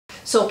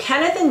So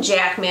Kenneth and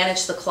Jack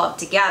managed the club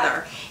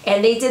together,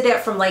 and they did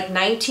that from like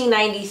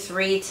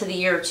 1993 to the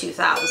year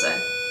 2000.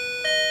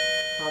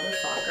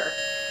 Motherfucker.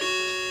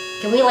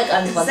 Can we like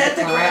unplug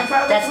the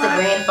grandfather That's clock?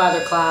 the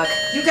grandfather clock.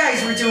 You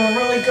guys were doing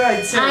really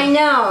good too. I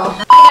know.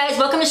 Hi guys,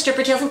 welcome to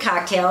Stripper Tales and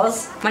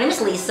Cocktails. My name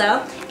is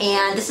Lisa,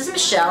 and this is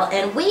Michelle,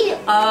 and we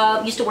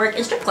used to work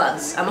in strip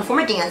clubs. I'm a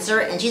former dancer,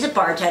 and she's a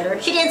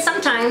bartender. She danced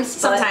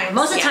sometimes, but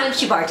most of the time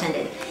she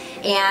bartended.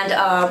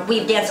 And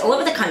we've danced all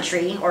over the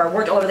country, or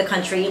worked all over the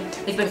country.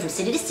 We've been from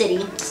city to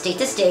city, state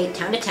to state,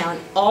 town to town,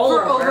 all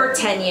over. For over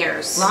 10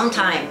 years. Long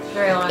time.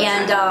 Very long time.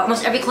 And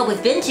almost every club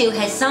we've been to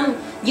has some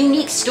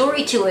unique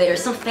story to it, or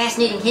some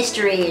fascinating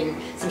history,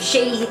 and some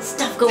shady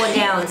stuff going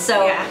down.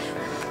 So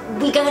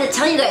we gotta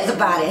tell you guys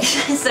about it.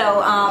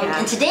 So,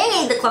 and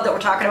today the club that we're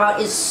talking about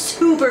is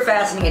super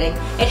fascinating.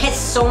 It has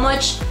so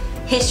much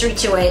history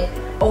to it.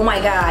 Oh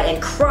my God,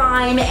 and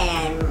crime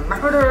and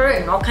murder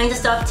and all kinds of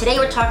stuff. Today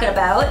we're talking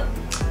about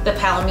the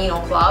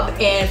Palomino Club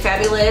in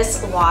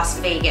fabulous Las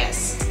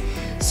Vegas.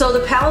 So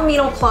the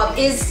Palomino Club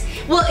is,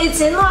 well, it's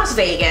in Las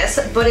Vegas,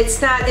 but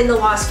it's not in the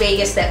Las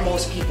Vegas that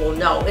most people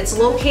know. It's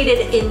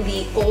located in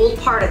the old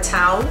part of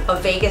town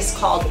of Vegas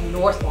called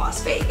North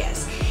Las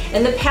Vegas.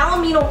 And the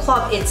Palomino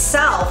Club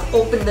itself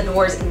opened the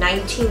doors in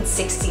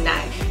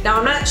 1969. Now,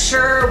 I'm not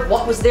sure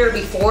what was there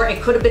before.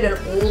 It could have been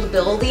an old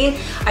building.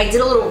 I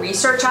did a little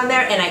research on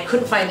there and I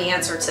couldn't find the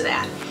answer to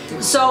that.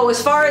 So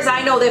as far as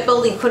I know, that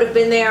building could have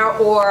been there,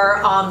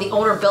 or the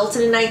owner built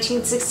it in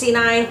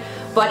 1969.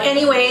 But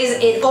anyways,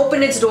 it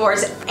opened its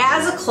doors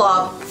as a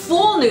club,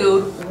 full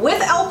nude,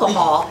 with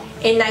alcohol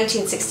in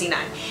 1969.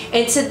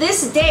 And to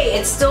this day,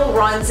 it still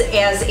runs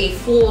as a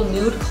full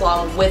nude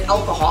club with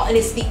alcohol, and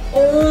it's the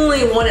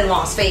only one in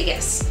Las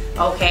Vegas,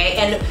 okay?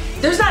 And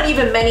there's not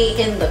even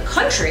many in the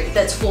country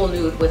that's full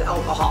nude with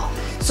alcohol.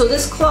 So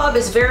this club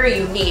is very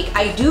unique.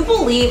 I do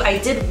believe, I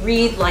did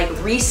read like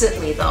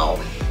recently though,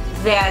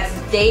 that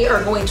they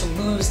are going to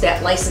lose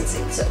that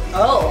licensing soon.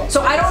 Oh.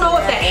 So I don't know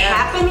if that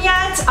happened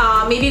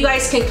yet. Maybe you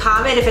guys can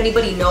comment if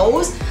anybody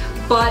knows.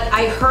 But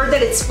I heard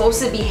that it's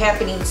supposed to be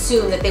happening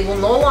soon, that they will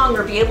no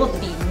longer be able to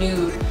be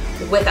nude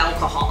with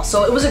alcohol.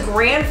 So it was a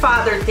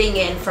grandfathered thing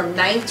in from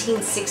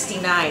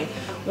 1969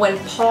 when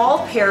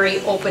Paul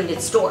Perry opened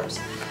its doors.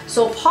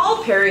 So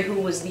Paul Perry,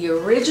 who was the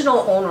original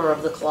owner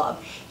of the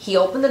club, he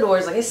opened the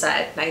doors, like I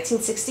said,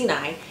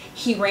 1969.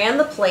 He ran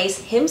the place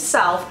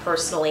himself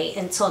personally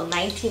until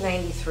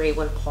 1993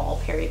 when Paul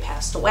Perry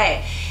passed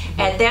away.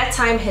 At that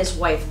time, his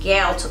wife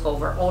Gail took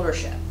over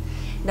ownership.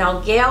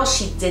 Now Gail,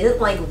 she didn't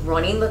like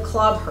running the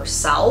club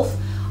herself.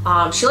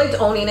 She liked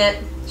owning it.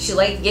 She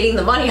liked getting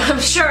the money, I'm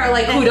sure,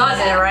 like who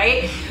doesn't,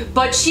 right?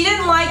 But she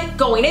didn't like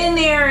going in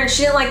there, and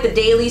she didn't like the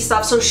daily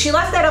stuff. So she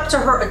left that up to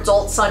her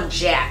adult son,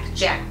 Jack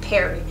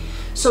Perry.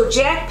 So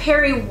Jack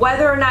Perry,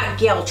 whether or not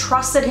Gail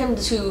trusted him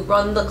to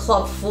run the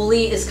club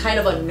fully is kind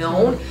of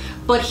unknown,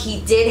 but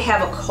he did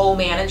have a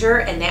co-manager,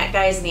 and that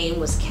guy's name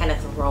was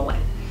Kenneth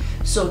Rowan.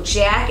 So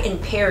Jack and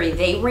Perry,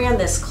 they ran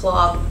this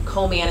club,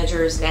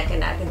 co-managers, neck and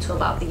neck until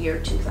about the year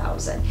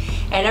 2000.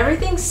 And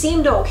everything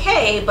seemed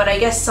okay, but I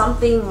guess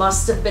something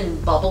must have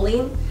been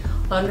bubbling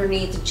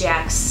underneath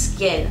Jack's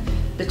skin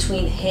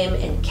between him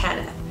and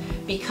Kenneth.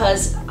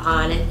 Because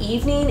on an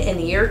evening in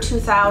the year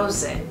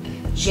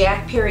 2000,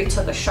 Jack Perry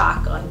took a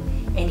shotgun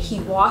and he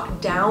walked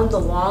down the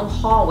long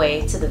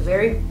hallway to the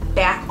very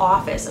back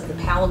office of the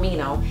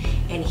Palomino,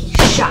 and he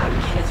shot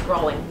Kenneth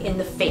Rowan in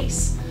the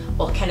face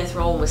while Kenneth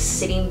Rowan was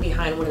sitting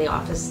behind one of the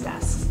office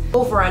desks,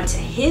 over onto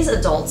his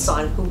adult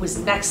son who was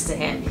next to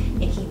him,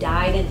 and he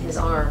died in his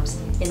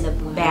arms in the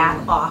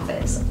back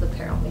office of the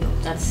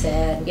Palomino. That's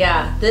sad.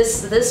 Yeah,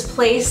 this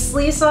place,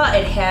 Lisa,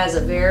 it has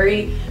a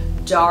very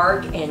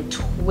dark and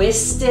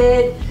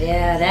twisted,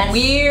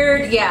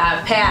 weird,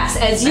 past.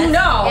 As you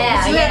know,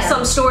 you have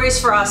some stories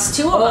for us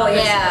too about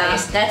this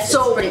place.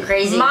 That's pretty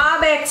crazy.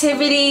 Mob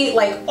activity,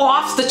 like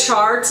off the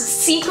charts,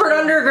 secret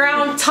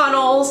underground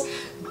tunnels,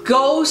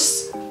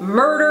 ghosts,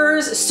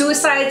 murders,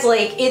 suicides,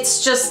 like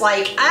it's just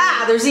like,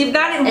 there's even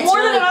not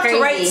more than enough to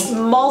write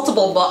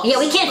multiple books. Yeah,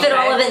 we can't fit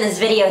all of it in this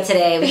video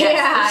today.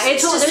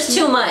 There's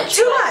too much.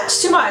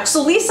 Too much.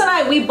 So Lisa and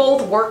I, we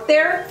both worked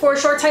there for a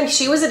short time.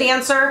 She was a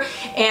dancer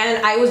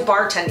and I was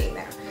bartending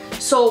there.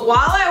 So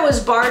while I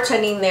was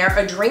bartending there,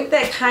 a drink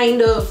that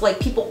kind of like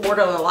people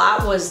order a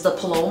lot was the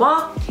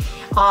Paloma.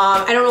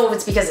 I don't know if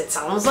it's because it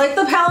sounds like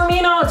the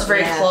Palomino, it's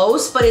very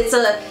close, but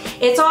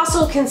it's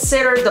also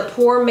considered the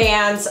poor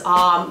man's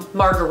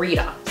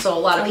Margherita. So a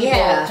lot of people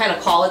kind of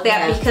call it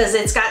that because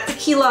it's got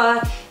tequila,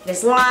 it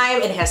has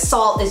lime, it has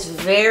salt. It's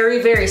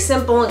very, very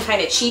simple and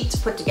kind of cheap to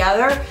put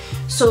together.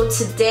 So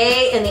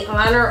today, in the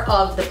honor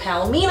of the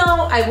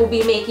Palomino, I will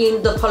be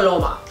making the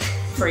Paloma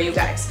for you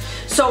guys.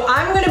 So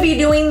I'm gonna be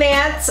doing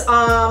that.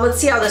 Let's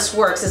see how this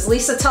works. As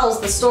Lisa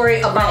tells the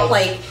story about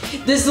like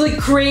this like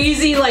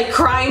crazy like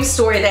crime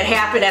story that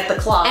happened at the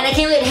club. And I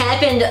can't believe it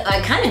happened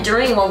kind of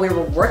during when we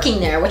were working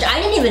there, which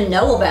I didn't even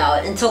know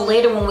about until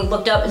later when we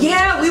looked up.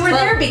 Yeah, we were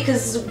there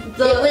because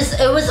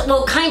it was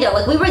well, kind of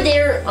like we were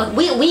there.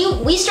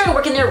 We started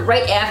working there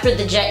right after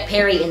the Jack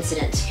Perry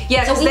incident.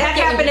 Yeah, because that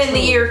happened in the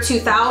year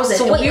 2000.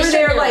 So we were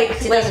there like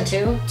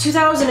 2002,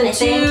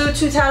 2002,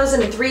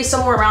 2003,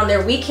 somewhere around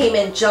there. We came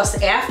in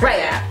just after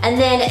that. And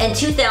then in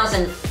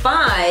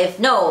 2005,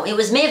 no, it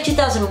was May of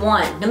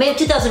 2001. No, May of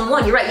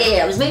 2001. You're right.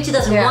 Yeah, it was May of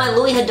 2001. Yeah.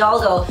 Louis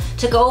Hidalgo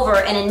took over,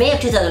 and in May of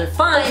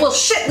 2005. Well,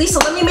 shit, Lisa,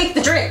 let me make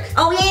the drink.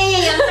 Oh yeah.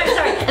 I'm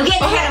sorry. I'm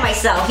getting ahead of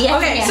myself. Yeah.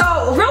 Okay,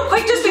 so real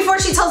quick, just before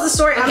she tells the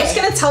story, I'm just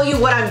gonna tell you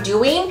what I'm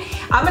doing.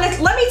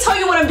 Let me tell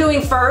you what I'm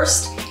doing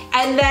first,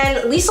 and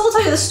then Lisa will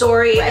tell you the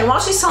story. And while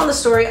she's telling the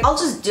story, I'll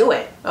just do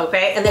it.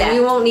 Okay, and then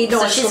you won't need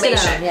no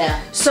explanation.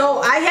 So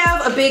I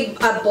have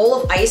a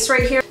bowl of ice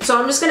right here. So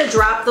I'm just gonna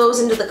drop those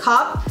into the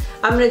cup.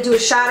 I'm gonna do a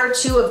shot or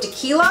two of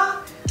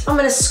tequila. I'm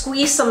gonna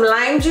squeeze some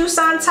lime juice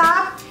on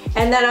top,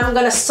 and then I'm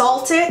gonna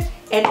salt it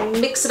and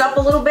mix it up a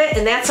little bit,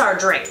 and that's our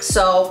drink.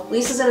 So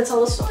Lisa's gonna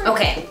tell the story.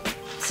 Okay,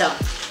 so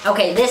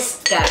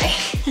this guy.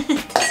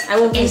 I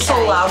won't be so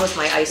loud with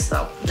my ice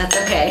though. That's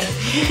okay.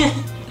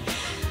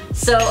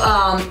 So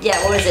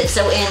yeah, what was it?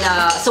 So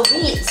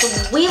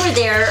we were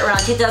there around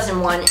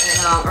 2001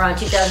 and around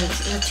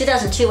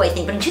 2002 I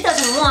think. But in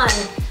 2001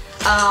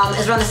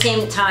 is around the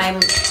same time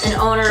an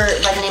owner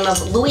by the name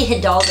of Louis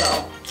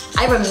Hidalgo.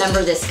 I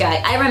remember this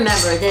guy. I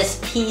remember this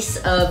piece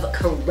of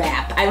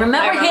crap. I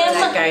remember him.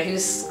 That guy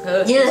who's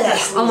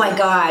oh my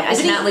god.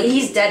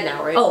 He's dead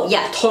now, right? Oh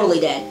yeah,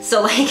 totally dead.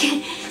 So like,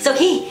 so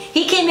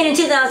he came in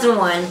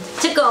 2001,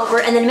 took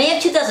over, and then in May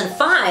of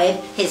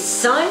 2005, his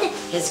son,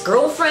 his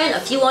girlfriend, a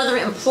few other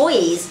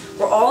employees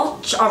were all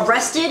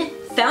arrested,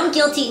 found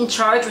guilty, and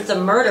charged with the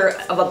murder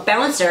of a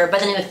bouncer by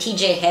the name of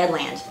T.J.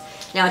 Hadland.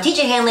 Now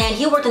T.J. Hadland,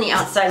 he worked on the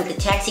outside with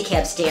the taxi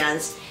cab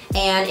stands,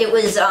 and it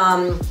was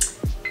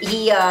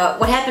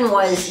what happened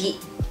was you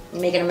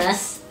making a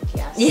mess?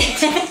 Yes.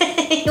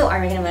 You are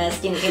making a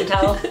mess. Do you need a paper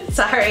towel?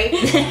 Sorry. Do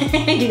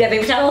you got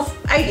paper towels?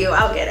 I do,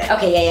 I'll get it.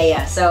 Okay,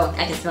 yeah. So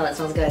I can smell it,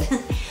 smells good.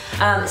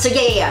 So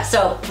yeah.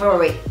 So where were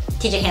we?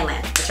 TJ Hanlon,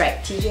 that's right.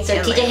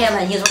 TJ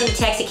Hanlon, he was working the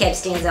taxi cab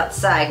stands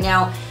outside.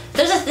 Now,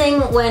 there's a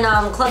thing when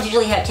clubs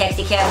usually have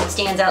taxi cab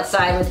stands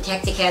outside where the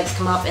taxi cabs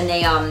come up and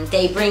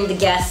they bring the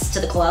guests to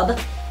the club.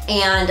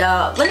 And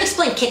let me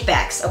explain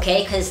kickbacks,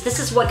 okay? Because this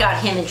is what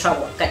got him in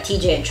trouble, got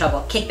TJ in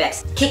trouble.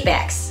 Kickbacks.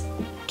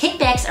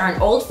 Kickbacks are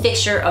an old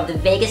fixture of the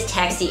Vegas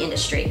taxi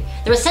industry.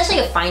 They're essentially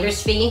a finder's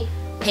fee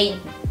paid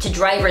to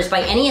drivers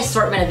by any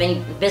assortment of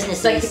any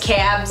businesses. Like the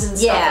cabs and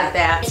stuff like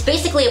that. It's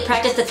basically a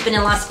practice that's been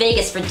in Las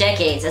Vegas for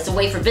decades as a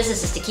way for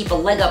businesses to keep a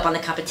leg up on the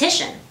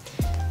competition.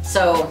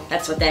 So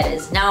that's what that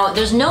is. Now,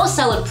 there's no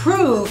solid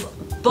proof,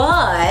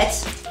 but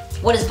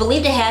what is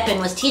believed to happen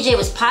was TJ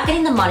was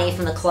pocketing the money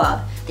from the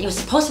club that he was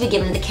supposed to be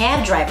giving to the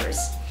cab drivers.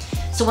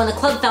 So when the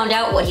club found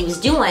out what he was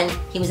doing,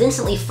 he was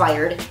instantly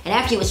fired, and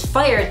after he was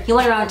fired, he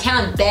went around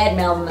town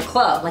bad-mouthing the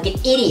club like an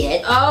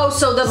idiot. Oh,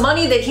 so the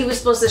money that he was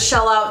supposed to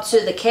shell out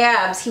to the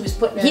cabs, he was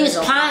putting it in He was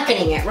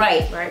pocketing it,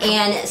 right.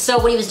 And so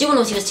what he was doing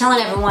was he was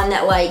telling everyone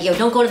that like, yo,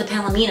 don't go to the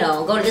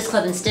Palomino, go to this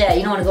club instead,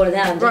 you don't want to go to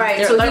them.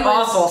 They're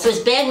awful. So he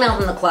was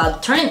bad-mouthing the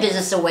club, turning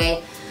business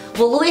away.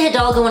 Well, Louis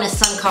Hidalgo and his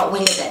son caught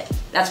wind of it.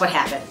 That's what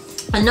happened.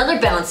 Another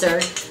bouncer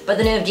by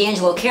the name of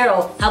D'Angelo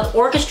Carroll helped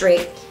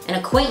orchestrate an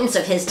acquaintance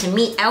of his to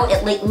meet out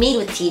at Lake Mead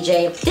with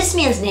TJ. This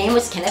man's name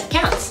was Kenneth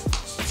Counts.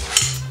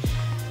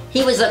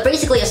 He was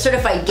basically a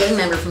certified gang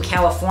member from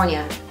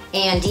California,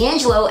 and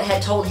D'Angelo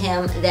had told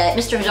him that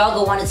Mr.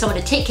 Hidalgo wanted someone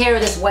to take care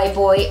of this white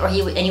boy, or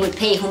he would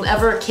pay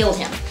whomever killed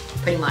him,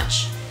 pretty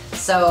much.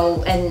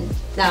 So, and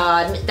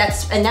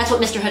that's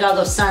what Mr.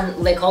 Hidalgo's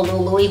son, they called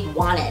Little Louis,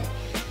 wanted.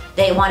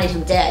 They wanted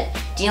him dead.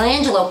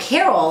 D'Angelo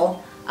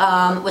Carroll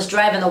was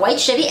driving the white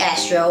Chevy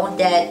Astro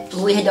that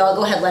Louis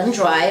Hidalgo had let him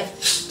drive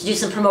to do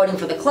some promoting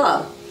for the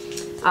club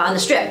on the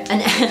strip.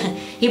 And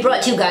he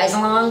brought two guys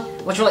along,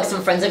 which were like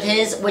some friends of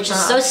his, which is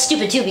so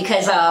stupid too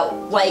because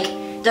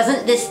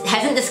hasn't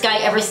this guy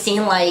ever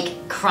seen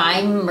like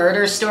crime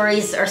murder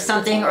stories or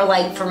something, or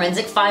like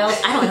forensic files?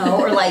 I don't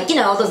know, or like, you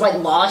know, those like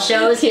law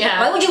shows.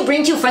 Yeah. Why would you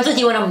bring two friends with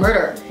you on a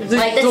murder?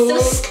 Like, that's so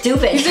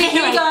stupid. He's like,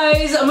 hey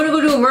guys, I'm gonna go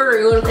do a murder.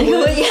 You wanna come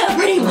with? Yeah,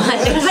 pretty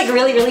much. It was like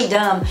really, really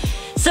dumb.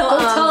 So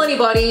don't tell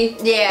anybody.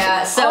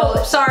 Yeah, so...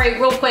 Oh, sorry,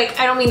 real quick.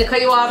 I don't mean to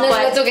cut you off, no,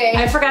 but that's okay.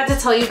 I forgot to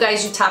tell you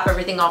guys you top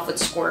everything off with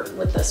Squirt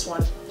with this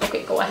one.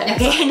 Okay, go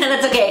ahead. Okay, no,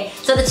 that's okay.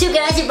 So the two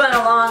guys you brought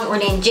along were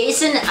named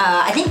Jason.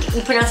 I think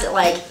we pronounce it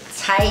like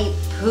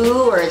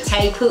Taipu or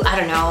Taipu. I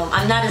don't know.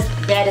 I'm not as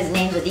bad as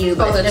names with you,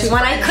 but this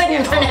one I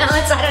couldn't pronounce.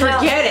 I don't know.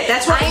 Forget it.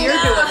 That's why you're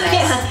doing this.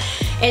 Yeah.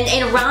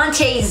 And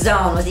Ronte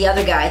Zone was the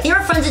other guy. They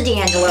were friends of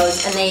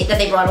D'Angelo's and that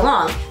they brought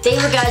along. They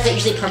were guys that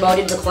usually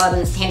promoted the club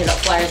and handed out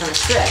flyers on the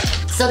strip.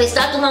 So they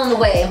stopped along the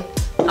way.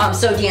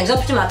 So D'Angelo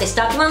picked them up. They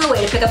stopped along the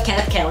way to pick up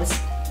Kenneth Counts.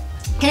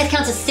 Kenneth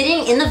Counts is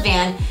sitting in the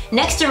van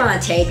next to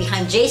Ronte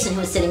behind Jason, who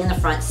was sitting in the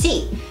front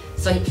seat.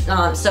 So, he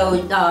was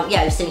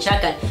sitting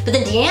shotgun. But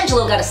then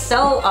D'Angelo got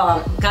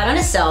on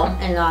his cell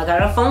and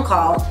got a phone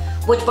call,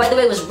 which, by the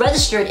way, was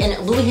registered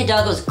in Louis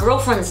Hidalgo's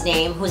girlfriend's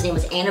name, whose name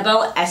was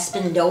Annabelle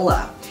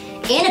Espindola.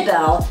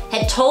 Annabelle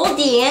had told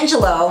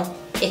D'Angelo,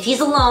 if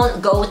he's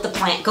alone, go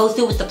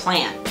through with the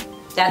plan.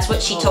 That's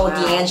what she told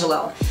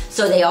D'Angelo.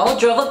 So they all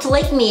drove up to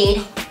Lake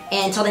Mead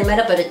until they met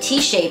up at a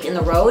T-shaped in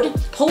the road,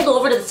 pulled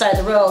over to the side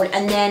of the road,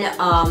 and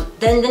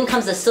then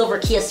comes the silver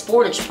Kia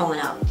Sportage pulling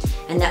up,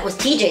 and that was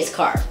TJ's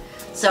car.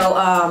 So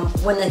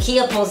when the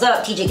Kia pulls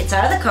up, TJ gets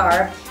out of the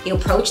car, he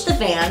approached the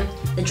van,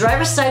 the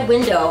driver's side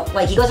window,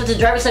 he goes up to the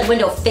driver's side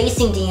window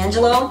facing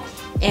D'Angelo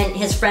and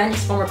his friend,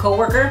 his former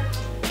co-worker,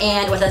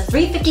 and with a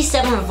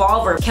 .357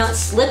 revolver, Count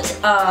slipped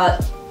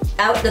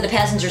out of the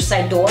passenger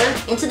side door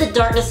into the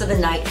darkness of the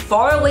night,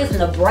 far away from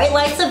the bright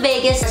lights of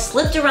Vegas,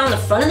 slipped around the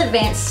front of the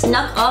van,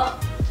 snuck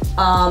up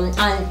on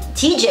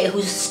TJ,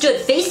 who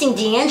stood facing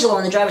D'Angelo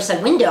in the driver's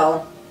side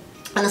window,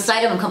 on the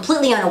side of him,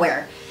 completely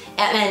unaware,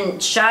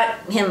 and shot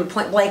him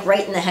point blank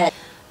right in the head.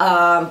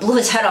 Blew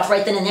his head off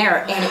right then and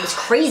there, and it was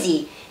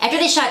crazy. After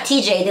they shot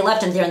TJ, they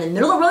left him there in the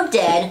middle of the road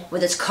dead,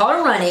 with his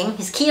car running.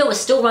 His Kia was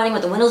still running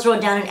with the windows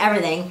rolled down and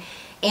everything.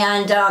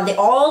 And they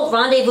all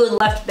rendezvoused and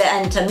left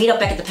to meet up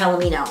back at the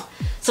Palomino.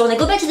 So when they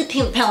go back to the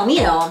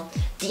Palomino,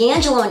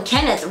 D'Angelo and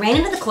Kenneth ran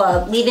into the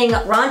club, leaving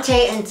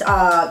Ronte and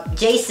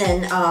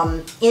Jason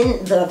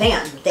in the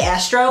van, the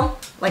Astro,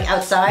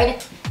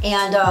 outside.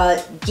 And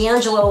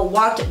D'Angelo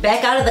walked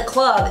back out of the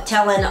club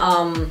telling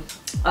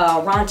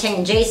Ronte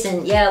and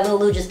Jason, yeah, Lil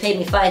Lou just paid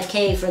me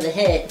 $5K for the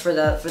hit, for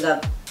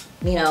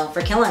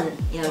killing,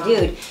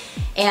 dude.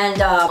 And,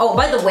 oh,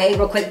 by the way,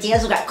 real quick,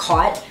 D'Angelo got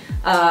caught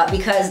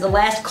because the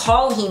last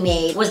call he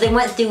made was they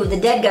went through the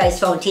dead guy's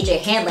phone, TJ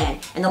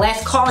Hadland, and the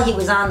last call he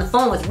was on the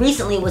phone with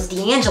recently was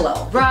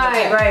D'Angelo.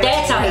 Right.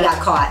 That's how he got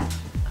caught.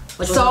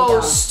 So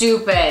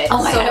stupid.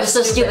 Oh my God, it was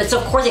so stupid. So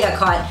of course he got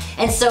caught.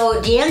 And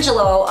so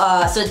D'Angelo,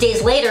 so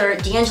days later,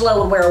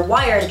 D'Angelo would wear a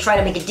wire to try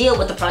to make a deal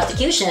with the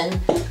prosecution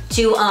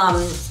to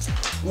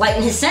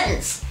lighten his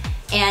sentence.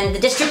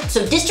 And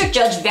District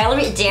Judge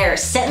Valerie Adair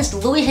sentenced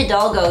Louis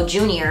Hidalgo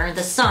Jr.,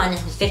 the son,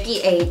 who's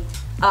 58,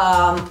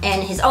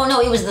 and his,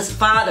 it was the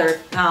father,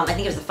 I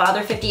think it was the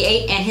father,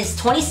 58, and his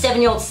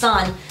 27-year-old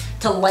son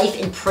to life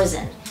in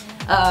prison.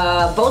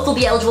 Both will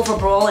be eligible for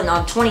parole in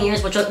 20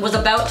 years, which was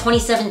about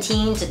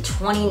 2017 to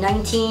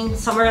 2019,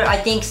 somewhere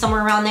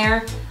around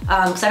there.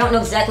 Because I don't know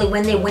exactly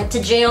when they went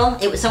to jail.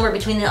 It was somewhere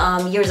between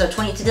the years of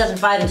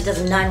 2005 and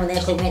 2009 when they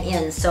actually went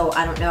in, so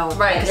I don't know.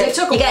 Right, because it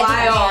took a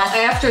while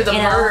after the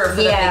murder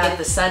for them to get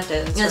the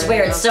sentence. It's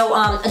weird. So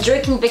a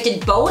jury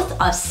convicted both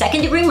of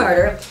second-degree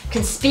murder,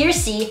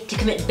 conspiracy to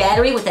commit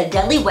battery with a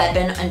deadly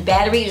weapon, and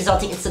battery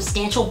resulting in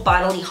substantial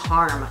bodily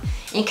harm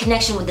in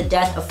connection with the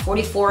death of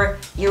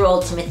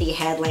 44-year-old Timothy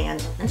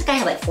Hadland. And this guy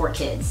had 4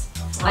 kids.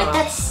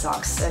 That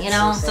sucks, so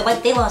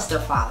they lost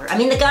their father. I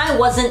mean, the guy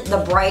wasn't the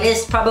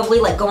brightest, probably,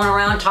 going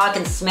around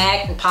talking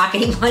smack and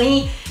pocketing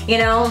money,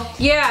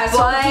 Yeah,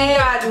 so he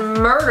got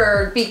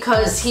murdered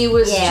because he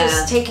was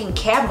just taking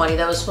cab money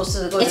that was supposed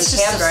to go to the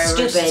cab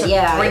drivers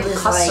to bring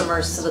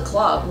customers to the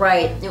club.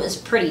 Right, it was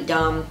pretty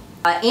dumb.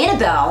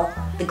 Annabelle,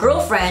 the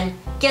girlfriend,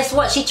 guess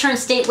what? She turned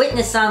state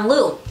witness on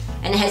Lou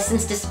and has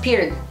since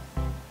disappeared.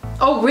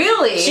 Oh,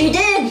 really? She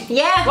did,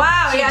 yeah.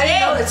 Wow, I didn't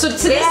know that. So to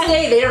this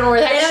day, they don't know where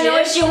that They don't know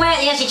where she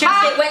went. Yeah, she turned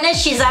state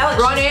witness. She's out.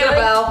 Run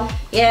Annabelle.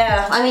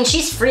 Yeah, I mean,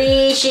 she's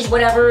free. She's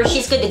whatever.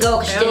 She's good to go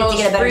because she didn't have to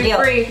get a better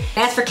deal.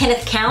 As for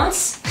Kenneth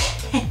Counts,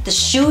 the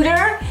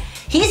shooter,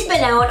 he's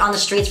been out on the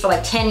streets for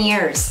 10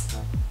 years.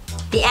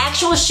 The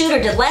actual shooter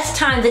did less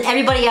time than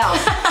everybody else.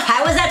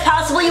 How is that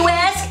possible, you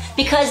ask?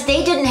 Because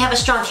they didn't have a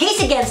strong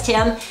case against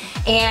him,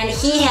 and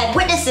he had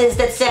witnesses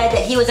that said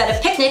that he was at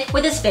a picnic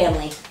with his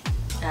family.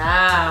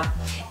 Ah.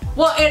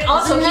 Well, and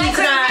also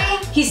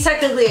he's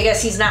technically, I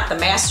guess he's not the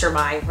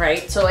mastermind,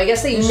 right? So I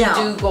guess they usually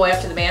do go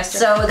after the master.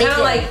 So they kind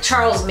of like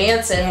Charles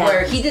Manson,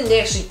 where he didn't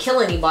actually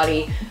kill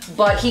anybody,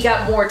 but he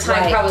got more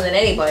time probably than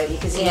anybody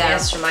because he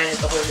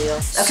masterminded the whole deal.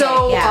 Okay,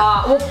 so,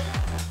 well,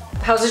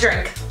 how's the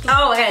drink?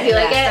 Oh, I gotta do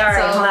that.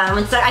 Sorry, hold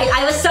on.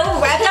 I was so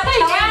wrapped up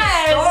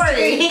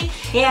telling the story.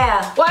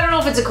 Yeah. Well, I don't know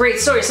if it's a great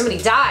story. Somebody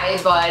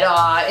died, but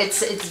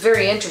it's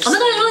very interesting. Oh,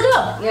 no, it's really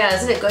good. Yeah,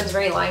 isn't it good? It's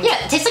very light.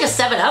 Yeah, it tastes like a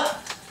 7-Up.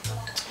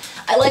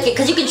 I like it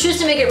because you can choose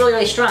to make it really,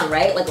 really strong,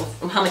 right?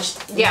 How much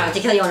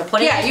tequila you want to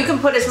put in. Yeah, you can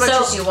put as much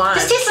as you want.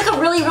 This tastes like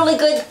a really, really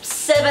good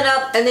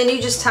 7-Up. And then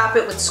you just top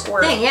it with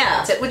Squirt.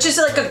 That's it, which is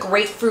like a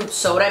grapefruit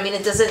soda. I mean,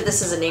 it doesn't.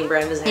 This is a name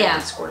brand. It doesn't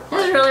have Squirt. It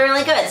was really,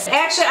 really good.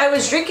 Actually, I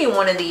was drinking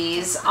one of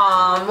these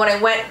when I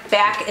went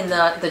back in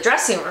the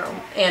dressing room,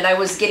 and I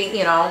was getting,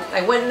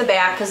 I went in the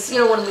back because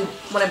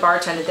when I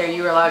bartended there,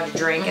 you were allowed to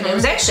drink, and it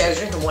was actually I was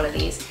drinking one of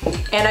these,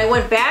 and I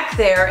went back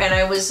there and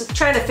I was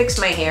trying to fix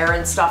my hair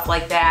and stuff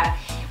like that,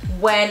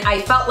 when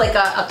I felt like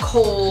a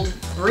cold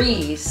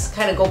breeze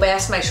kind of go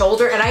past my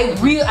shoulder, and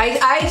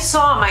I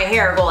saw my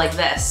hair go like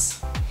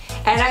this.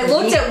 And I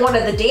looked at one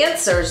of the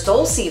dancers,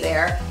 Dulcie,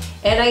 there,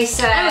 and I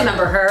said, I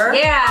remember her.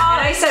 Yeah,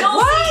 and I said, Dulcie,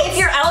 what? If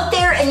you're out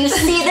there and you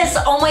see this,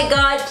 oh my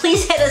God,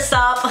 please hit us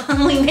up.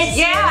 We miss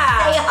you. Say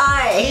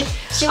hi.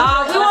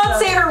 We won't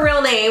say her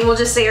real name. We'll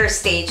just say her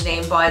stage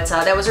name, but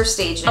that was her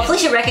stage name. Hopefully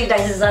she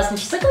recognizes us and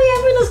she's like, oh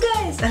yeah, we're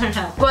those guys. I don't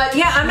know. But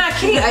yeah, I'm not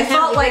kidding. I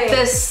felt like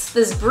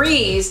this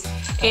breeze,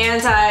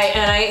 and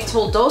I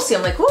told Dulcie,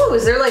 I'm like, ooh,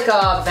 is there like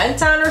a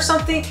vent on or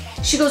something?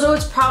 She goes, oh,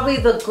 it's probably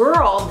the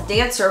girl, the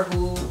dancer,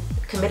 who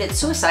committed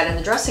suicide in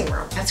the dressing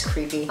room. That's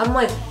creepy. I'm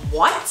like,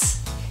 what?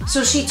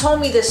 So she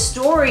told me this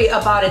story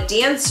about a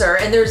dancer,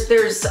 and there's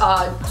different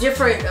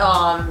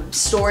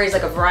stories,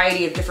 like a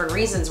variety of different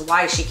reasons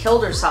why she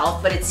killed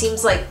herself, but it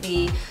seems like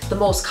the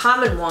most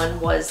common one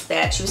was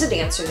that she was a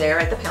dancer there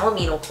at the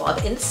Palomino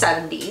Club in the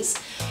 70s,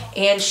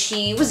 and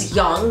she was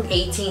young,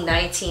 18,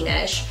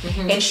 19-ish,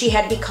 and she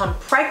had become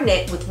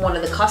pregnant with one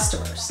of the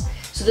customers.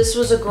 So this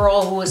was a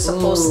girl who was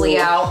supposedly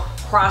out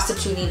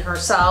prostituting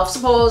herself,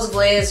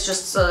 supposedly. It's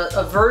just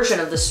a version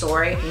of the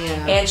story,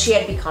 and she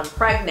had become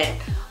pregnant.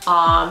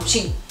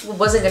 She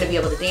wasn't going to be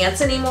able to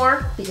dance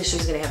anymore because she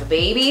was going to have a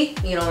baby.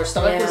 You know, her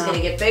stomach was going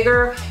to get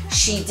bigger.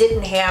 She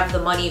didn't have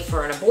the money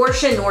for an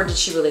abortion, nor did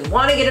she really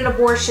want to get an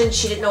abortion.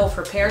 She didn't know if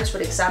her parents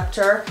would accept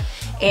her.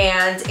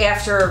 And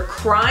after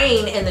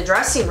crying in the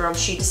dressing room,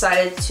 she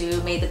decided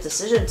to make the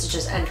decision to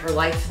just end her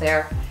life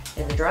there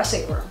in the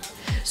dressing room.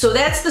 So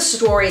that's the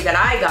story that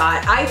I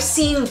got. I've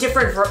seen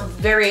different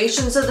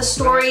variations of the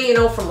story, you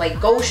know, from like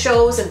ghost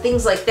shows and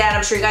things like that.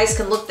 I'm sure you guys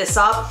can look this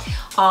up.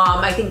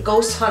 I think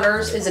Ghost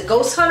Hunters, is it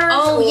Ghost Hunters?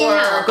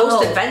 Or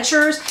Ghost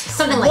Adventures?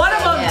 Something like One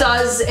that, of them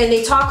does, and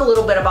they talk a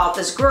little bit about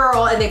this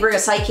girl, and they bring a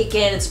psychic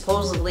in, and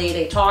supposedly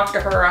they talk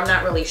to her. I'm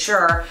not really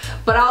sure.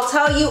 But I'll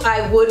tell you,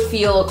 I would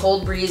feel a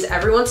cold breeze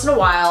every once in a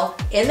while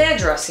in that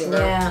dressing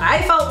room. Yeah.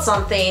 I felt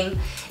something,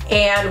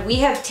 and we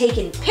have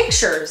taken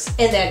pictures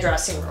in that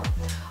dressing room.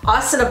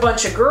 Us and a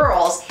bunch of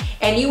girls,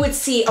 and you would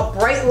see a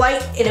bright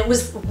light, and it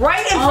was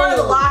right in front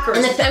of the lockers.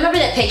 And I remember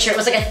that picture. It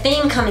was like a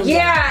thing coming down.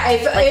 Yeah,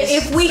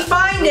 if we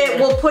find it,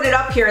 we'll put it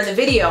up here in the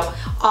video.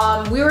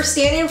 We were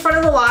standing in front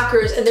of the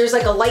lockers, and there's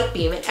like a light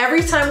beam, and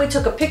every time we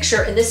took a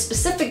picture in this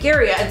specific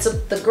area, and so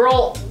the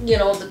girl, you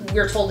know, we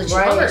were told that she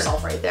hung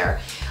herself right there.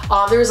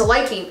 There was a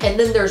light beam, and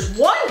then there's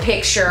one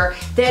picture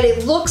that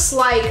it looks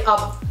like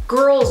a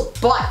girl's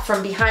butt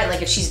from behind,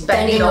 like if she's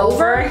bending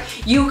over,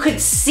 you could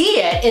see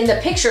it in the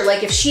picture,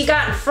 like if she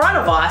got in front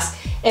of us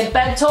and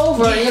bent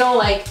over, you know,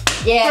 like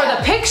for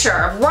the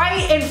picture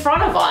right in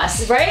front of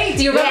us, right?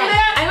 Do you remember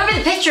that? I remember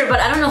the picture,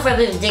 but I don't know if I'll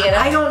be able to dig it up.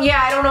 I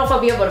don't know if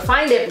I'll be able to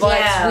find it, but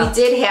we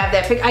did have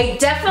that picture. I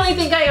definitely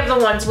think I have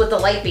the ones with the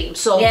light beam,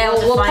 so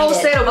we'll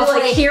post it. It'll be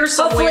like here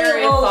somewhere.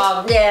 We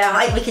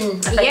can.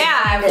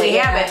 If we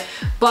have it.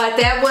 But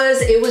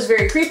it was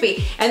very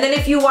creepy. And then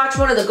if you watch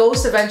one of the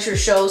Ghost Adventure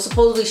shows,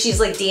 supposedly she's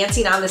like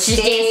dancing on the stage.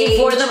 She's dancing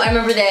for them. I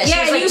remember that.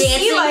 Yeah, she was, like, you dancing.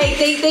 see like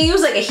they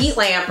use like a heat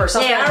lamp or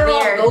something. Yeah, I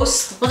don't know.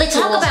 Ghost. Well, they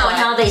talk about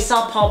how they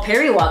saw Paul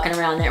Perry walking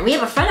around there. We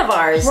have a friend of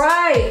ours.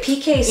 Right,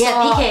 PK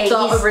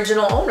saw the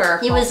original owner.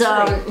 He was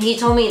he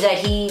told me that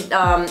he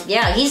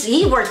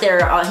worked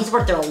there. He's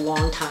worked there a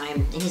long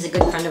time, and he's a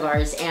good friend of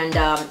ours. And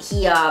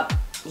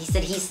he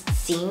said he's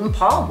seen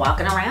Paul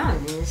walking around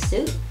in his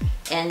suit,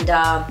 and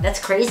that's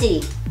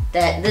crazy.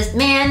 That this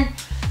man,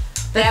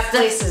 that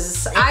place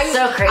is so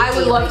crazy. I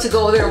would love to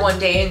go there one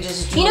day and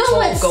just do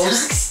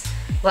ghosts.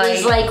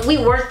 Like we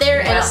worked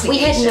there and we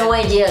had no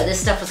idea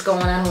this stuff was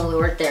going on when we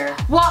worked there.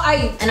 Well,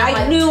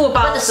 I knew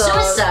about the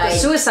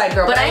suicide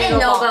girl, but I didn't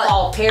know about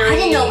Paul Perry. I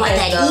didn't know about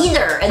that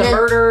either. And the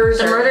murders,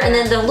 and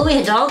then the Louis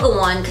Hidalgo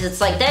one, because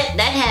it's like that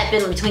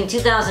happened between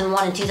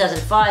 2001 and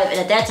 2005, and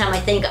at that time I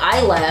think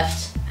I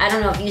left. I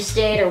don't know if you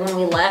stayed or when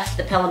we left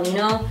the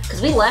Palomino,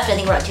 because we left I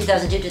think around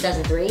 2002,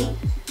 2003.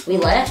 We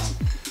left,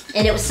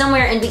 and it was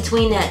somewhere in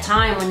between that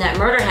time when that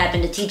murder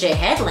happened to TJ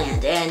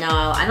Headland, and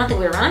I don't think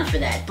we were around for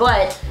that,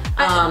 but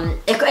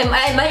it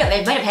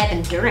might have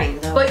happened during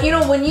though. But you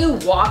know, when you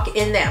walk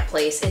in that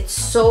place, it's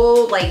so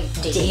like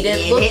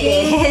dated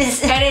looking,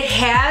 and it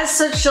has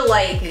such a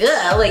like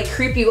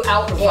creep you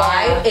out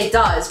vibe. It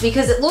does,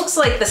 because it looks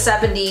like the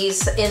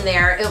 70s in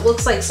there. It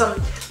looks like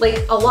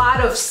a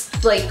lot of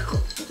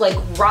like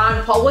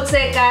Ron Paul. What's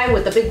that guy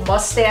with the big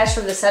mustache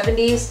from the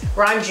 70s?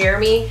 Ron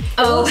Jeremy.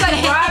 It looks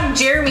like Ron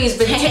Jeremy's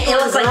been taking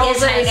girls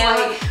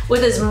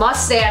with his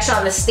mustache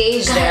on the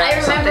stage there. I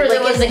remember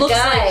there was a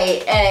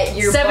guy at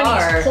your 70s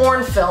bar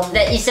porn film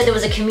that you said there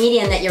was a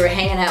comedian that you were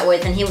hanging out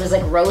with, and he was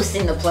like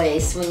roasting the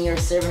place when you were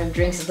serving him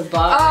drinks at the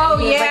bar. Oh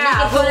and he was, like,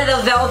 making fun of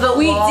the velvet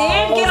We walls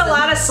did get a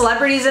lot of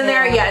celebrities in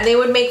there, and they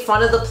would make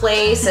fun of the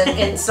place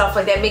and stuff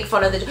like that, make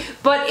fun of the.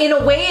 But in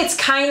a way, it's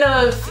kind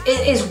of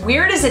as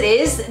weird as it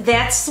is.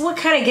 That's what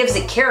kind of gives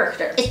it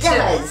character. It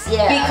does,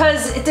 yeah.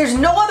 Because there's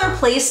no other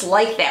place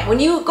like that. When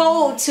you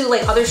go to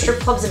like other strip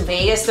clubs in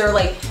Vegas, they're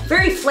like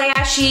very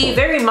flashy,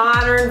 very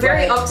modern,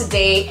 very up to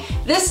date.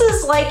 This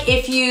is like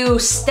if you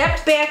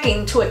stepped back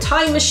into a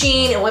time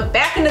machine and went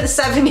back into the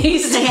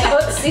 70s to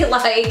go see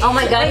like, oh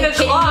my God, like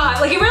a club.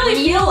 Like you really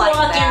when feel you like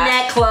walk that. in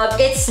that club,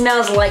 it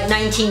smells like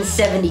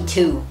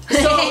 1972.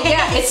 So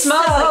yeah, it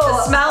smells like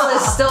the smell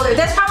is still there.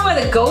 That's probably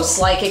why the ghosts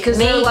like it, because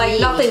they're like,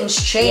 nothing's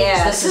changed.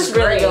 Yeah, this is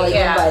really, great. really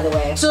good, by the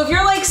way. So if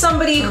you're like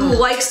somebody who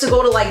likes to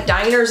go to like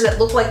diners that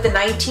look like the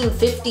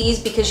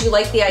 1950s because you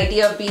like the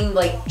idea of being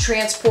like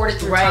transported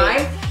through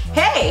time,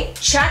 hey,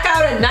 check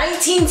out a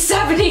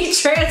 1970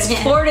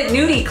 transported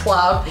nudie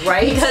club,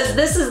 right? Because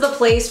this is the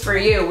place for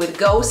you with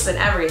ghosts and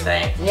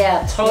everything.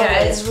 Yeah, totally.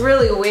 Yeah, it's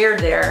really weird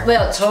there.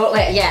 Well,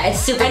 totally. Yeah, it's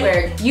super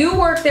weird. You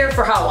worked there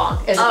for how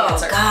long as a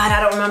dancer? Oh God, I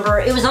don't remember.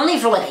 It was only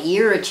for like a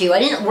year or two. I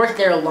didn't work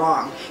there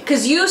long.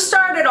 Because you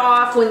started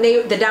off when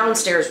the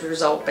downstairs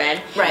was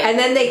open, right? And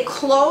then they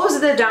closed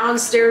the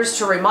downstairs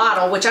to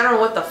remodel, which I don't know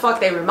what the fuck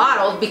they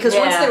remodeled, because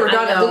once they were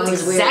done, it looked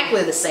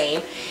exactly the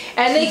same.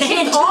 And they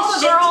kicked all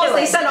the girls.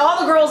 They sent all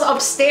the girls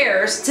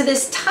upstairs to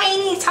this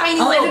tiny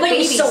little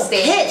baby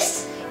stage.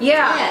 Pissed.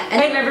 Yeah.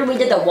 And remember we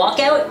did the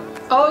walkout?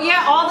 Oh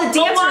yeah, all the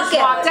dancers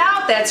walked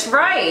out. That's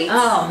right.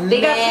 Oh They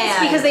got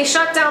pissed because they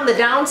shut down the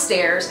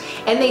downstairs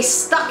and they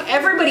stuck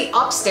everybody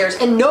upstairs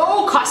and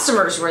no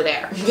customers were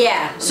there.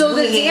 Yeah. So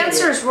the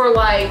dancers were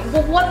like,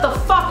 well, what the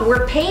fuck?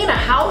 We're paying a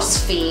house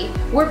fee.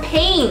 We're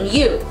paying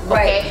you,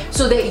 okay?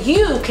 So that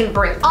you can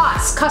bring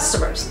us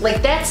customers.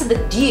 Like that's the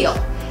deal.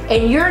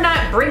 And you're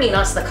not bringing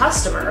us the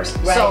customers.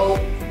 Right. So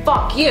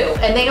fuck you.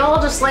 And they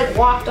all just like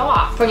walked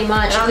off. Pretty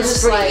much. And I was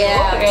just pretty, like,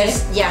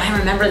 yeah, I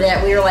remember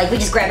that. We were like, we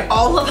just grabbed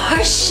all of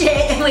our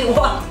shit and we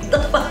walked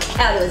the fuck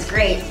out. It was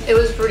great. It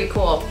was pretty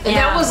cool. And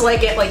that was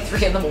like at like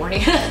 3 in the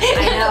morning.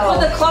 I know.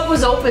 But the club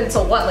was open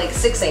till what, like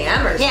 6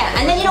 a.m. or something? Yeah,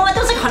 and then you know what?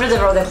 There was like hundreds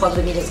of other clubs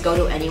we could just go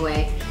to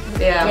anyway.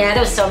 Yeah. Yeah,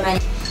 there was so many.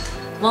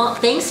 Well,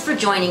 thanks for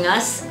joining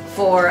us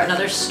for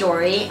another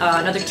story,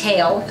 another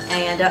tale,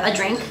 and a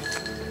drink.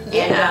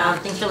 Yeah.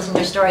 And thanks for listening to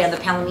our story on the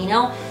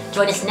Palomino.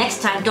 Join us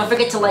next time. Don't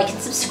forget to like and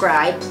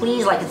subscribe.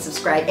 Please like and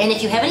subscribe. And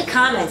if you have any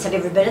comments, have you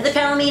ever been to the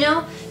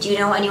Palomino? Do you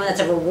know anyone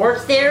that's ever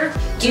worked there?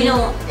 Do you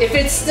know if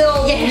it's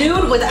still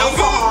nude with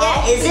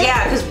alcohol? Is it?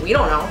 Yeah, because we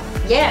don't know.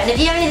 Yeah, and if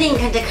you have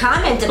anything to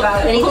comment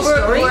about any of the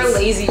stories. We're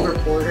lazy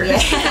reporters.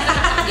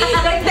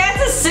 Like,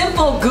 that's a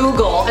simple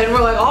Google, and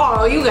we're like,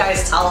 oh, you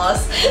guys tell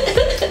us.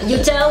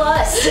 You tell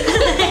us.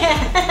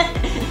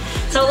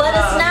 So let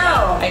us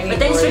know. But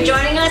thanks for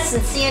joining us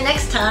and see you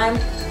next time.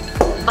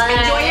 Bye.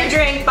 Enjoy your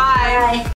drink. Bye. Bye.